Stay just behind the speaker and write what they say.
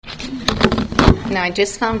Now, I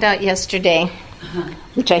just found out yesterday,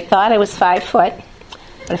 which I thought I was 5 foot,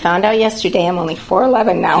 but I found out yesterday I'm only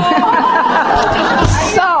 4'11" now.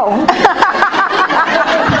 So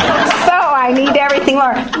I need everything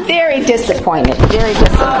more. Very disappointed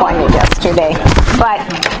yesterday. But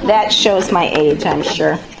that shows my age, I'm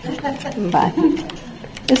sure. But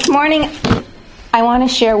this morning, I want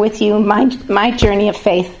to share with you my journey of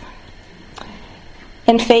faith.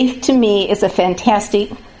 And faith to me is a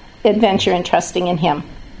fantastic adventure in trusting in Him.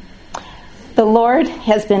 The Lord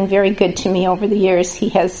has been very good to me over the years. He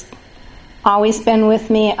has always been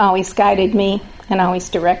with me, always guided me, and always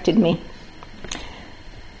directed me.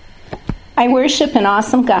 I worship an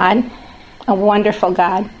awesome God, a wonderful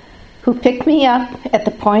God, who picked me up at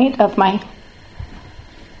the point of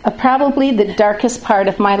probably the darkest part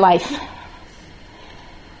of my life.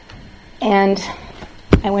 And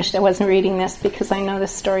I wish I wasn't reading this because I know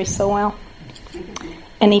this story so well.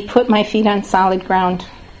 And He put my feet on solid ground.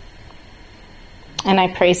 And I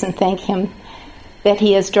praise and thank Him that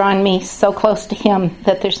He has drawn me so close to Him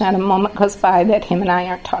that there's not a moment goes by that Him and I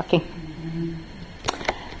aren't talking.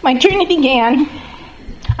 My journey began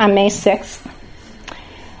on May 6th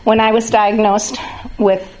when I was diagnosed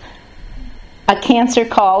with a cancer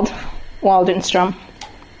called Waldenstrom.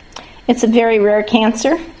 It's a very rare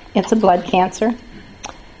cancer. It's a blood cancer.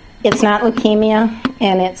 It's not leukemia,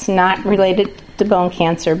 and it's not related to bone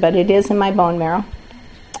cancer, but it is in my bone marrow.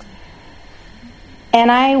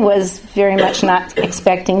 And I was very much not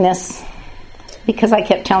expecting this because I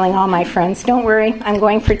kept telling all my friends, don't worry, I'm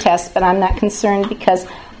going for tests, but I'm not concerned because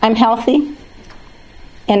I'm healthy,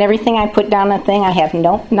 and everything I put down the thing, I have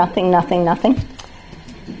nothing.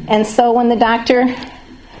 And so when the doctor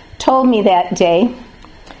told me that day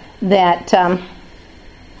that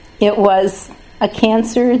it was a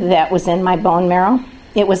cancer that was in my bone marrow,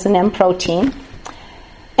 it was an M protein,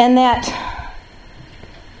 and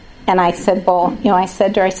I said, well, I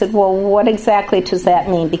said to her, well, what exactly does that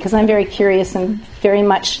mean? Because I'm very curious and very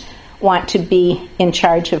much want to be in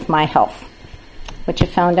charge of my health, which I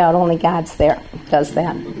found out only God's there does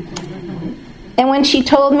that. And when she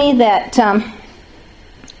told me that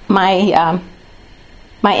my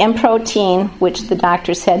M protein, which the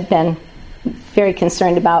doctors had been very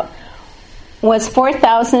concerned about, was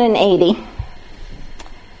 4,080,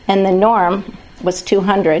 and the norm was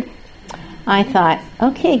 200. I thought,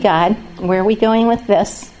 okay, God, where are we going with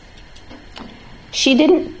this? She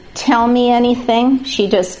didn't tell me anything. She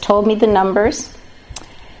just told me the numbers.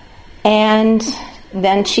 And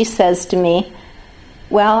then she says to me,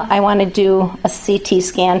 well, I want to do a CT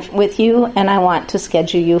scan with you, and I want to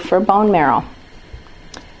schedule you for bone marrow.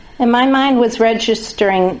 And my mind was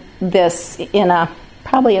registering this in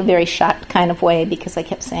probably a very shocked kind of way because I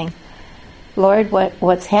kept saying, Lord,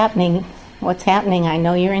 what's happening? What's happening? I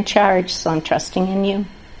know you're in charge, so I'm trusting in you.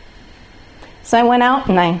 So I went out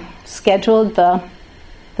and I scheduled the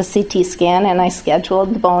CT scan, and I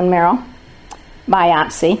scheduled the bone marrow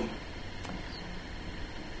biopsy.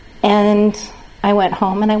 And I went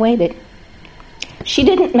home and I waited. She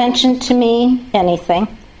didn't mention to me anything.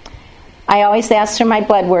 I always asked her my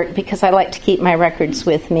blood work because I like to keep my records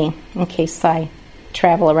with me in case I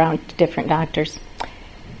travel around to different doctors.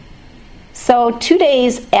 So 2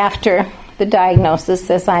 days after the diagnosis,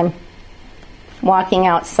 as I'm walking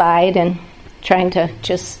outside and trying to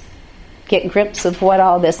just get grips of what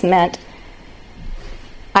all this meant,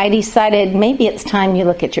 I decided maybe it's time you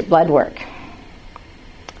look at your blood work.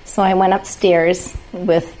 So I went upstairs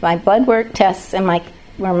with my blood work tests and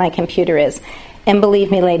where my computer is. And believe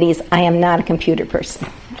me, ladies, I am not a computer person.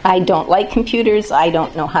 I don't like computers. I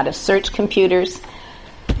don't know how to search computers.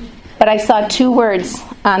 But I saw 2 words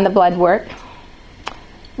on the blood work: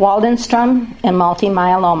 Waldenstrom and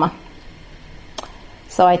multimyeloma.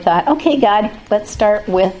 So I thought, okay, God, let's start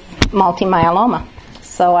with multimyeloma.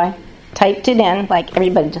 So I typed it in, like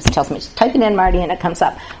everybody just tells me, just type it in, Marty, and it comes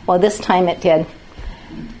up. Well, this time it did.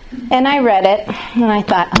 And I read it, and I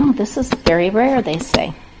thought, oh, this is very rare, they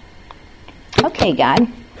say. Okay, God,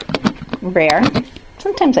 rare.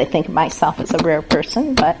 Sometimes I think of myself as a rare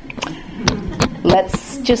person, but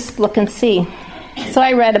let's just look and see. So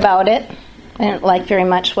I read about it. I didn't like very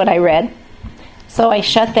much what I read. So I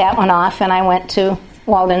shut that one off, and I went to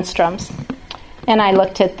Waldenstrom's. And I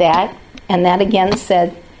looked at that, and that again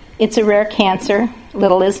said, it's a rare cancer.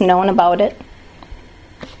 Little is known about it.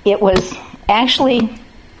 It was actually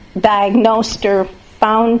diagnosed or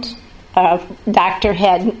found, doctor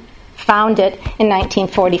had found it in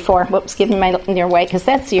 1944. Whoops, give me my year away, because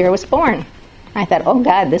that's the year I was born. I thought, oh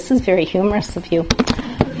God, this is very humorous of you.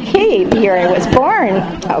 Okay, the year I was born.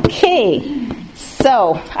 Okay.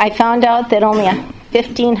 So I found out that only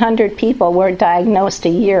 1,500 people were diagnosed a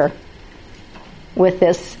year with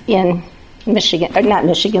this in Michigan, or not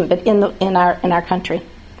Michigan, but in our country.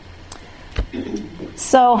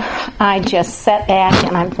 So I just sat back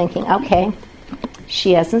and I'm thinking, okay,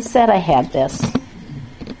 she hasn't said I had this,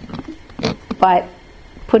 but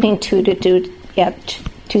putting two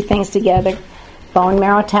things together, bone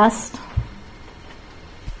marrow test,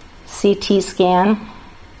 CT scan.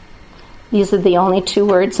 These are the only 2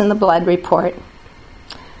 words in the blood report.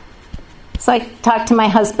 So I talked to my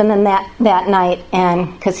husband that night,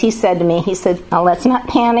 and because he said to me, "Oh, let's not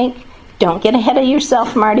panic. Don't get ahead of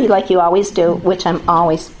yourself, Marty, like you always do," which I'm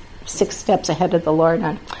always 6 steps ahead of the Lord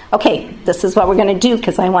on. Okay, this is what we're going to do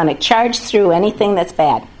because I want to charge through anything that's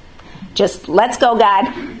bad. Just let's go,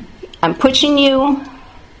 God. I'm pushing you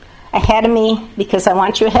ahead of me because I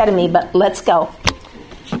want you ahead of me, but let's go.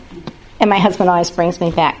 And my husband always brings me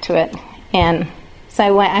back to it. And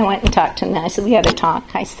so I went and talked to him. I said, we got to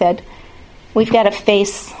talk. I said, we've got to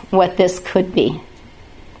face what this could be.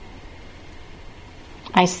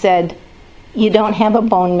 I said, you don't have a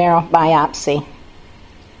bone marrow biopsy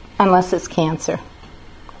unless it's cancer.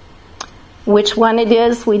 Which one it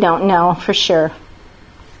is, we don't know for sure.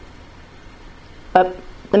 But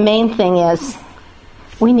the main thing is,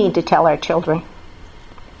 we need to tell our children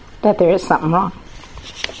that there is something wrong.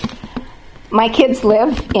 My kids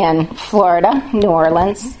live in Florida, New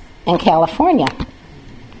Orleans, and California.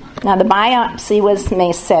 Now, the biopsy was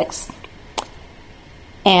May 6th.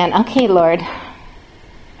 And, okay, Lord,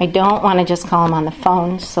 I don't want to just call him on the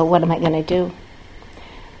phone, so what am I going to do?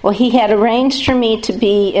 Well, he had arranged for me to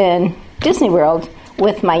be in Disney World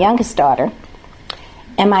with my youngest daughter,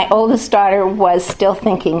 and my oldest daughter was still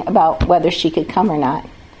thinking about whether she could come or not.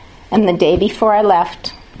 And the day before I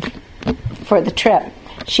left for the trip,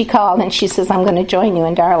 she called and she says, I'm going to join you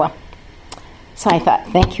in Darla. So I thought,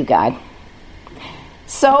 thank you, God.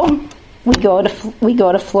 So we go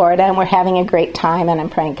to Florida, and we're having a great time, and I'm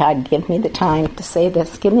praying, God, give me the time to say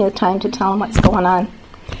this. Give me the time to tell him what's going on.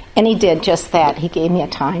 And he did just that. He gave me a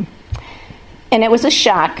time. And it was a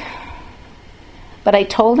shock. But I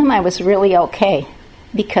told him I was really okay,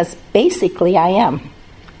 because basically I am.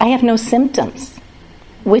 I have no symptoms,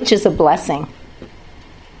 which is a blessing.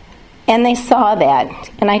 And they saw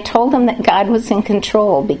that. And I told them that God was in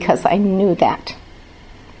control because I knew that.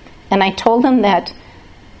 And I told them that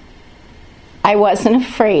I wasn't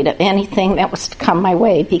afraid of anything that was to come my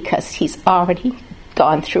way because he's already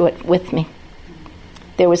gone through it with me.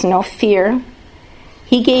 There was no fear.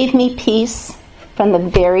 He gave me peace from the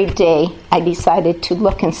very day I decided to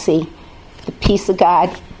look and see. The peace of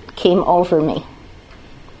God came over me.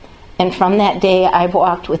 And from that day, I've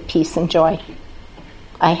walked with peace and joy.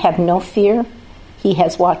 I have no fear. He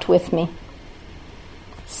has walked with me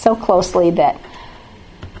so closely that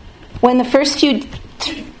when the first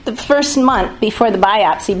month before the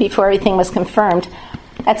biopsy, before everything was confirmed,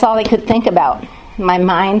 that's all I could think about. My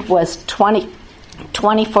mind was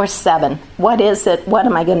 24/7. What is it? What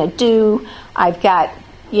am I going to do? I've got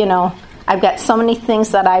so many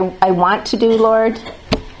things that I want to do, Lord.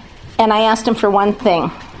 And I asked him for one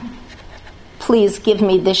thing. Please give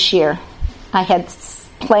me this year. I had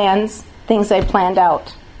plans, things I planned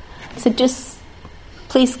out. So just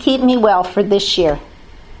please keep me well for this year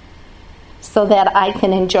so that I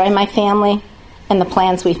can enjoy my family and the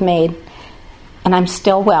plans we've made. And I'm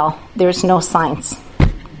still well. There's no signs,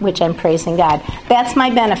 which I'm praising God. That's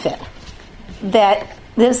my benefit. That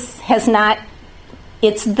this has not,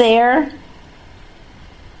 it's there,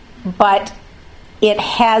 but it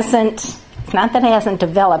hasn't, it's not that it hasn't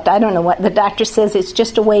developed. I don't know what, the doctor says it's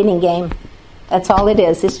just a waiting game. That's all it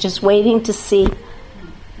is. It's just waiting to see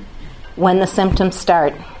when the symptoms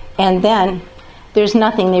start. And then there's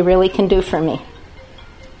nothing they really can do for me.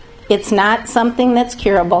 It's not something that's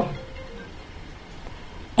curable.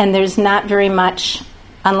 And there's not very much,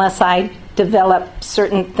 unless I develop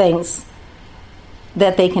certain things,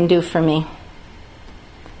 that they can do for me.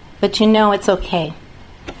 But it's okay.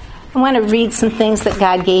 I want to read some things that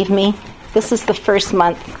God gave me. This is the first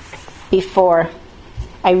month before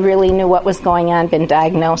I really knew what was going on, been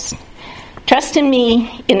diagnosed. Trust in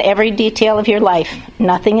me in every detail of your life.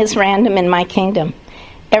 Nothing is random in my kingdom.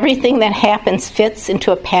 Everything that happens fits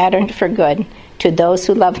into a pattern for good to those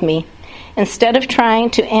who love me. Instead of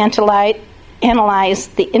trying to analyze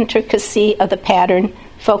the intricacy of the pattern,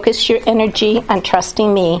 focus your energy on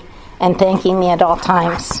trusting me and thanking me at all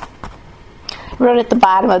times. I wrote at the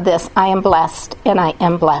bottom of this, I am blessed, and I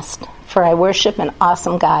am blessed, for I worship an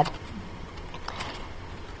awesome God.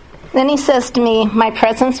 Then he says to me, my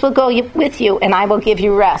presence will go with you, and I will give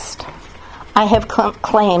you rest. I have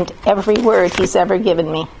claimed every word he's ever given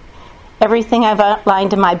me. Everything I've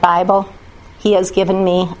outlined in my Bible, He has given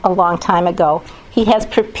me a long time ago. He has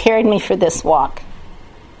prepared me for this walk.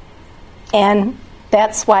 And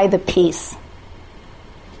that's why the peace.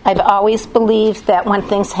 I've always believed that when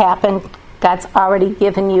things happen, God's already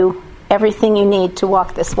given you everything you need to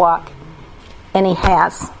walk this walk. And He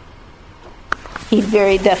has. He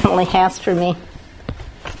very definitely has for me.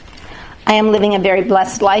 I am living a very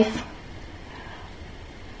blessed life.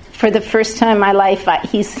 For the first time in my life,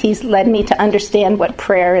 He's led me to understand what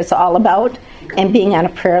prayer is all about and being on a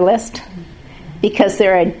prayer list. Because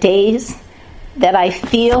there are days that I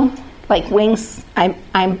feel like wings.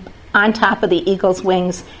 I'm on top of the eagle's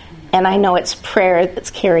wings, and I know it's prayer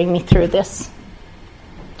that's carrying me through this.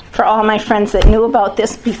 For all my friends that knew about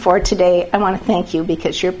this before today, I want to thank you,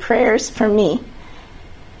 because your prayers for me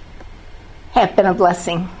have been a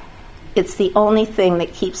blessing. It's the only thing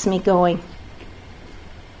that keeps me going.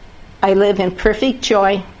 I live in perfect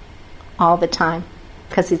joy all the time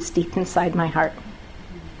because it's deep inside my heart.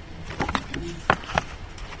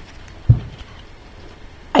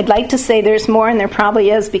 I'd like to say there's more, and there probably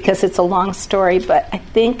is because it's a long story, but I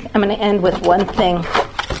think I'm going to end with one thing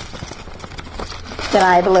that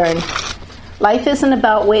I've learned. Life isn't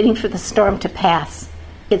about waiting for the storm to pass.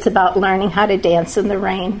 It's about learning how to dance in the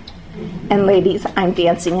rain. And ladies, I'm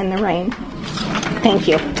dancing in the rain. Thank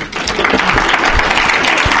you.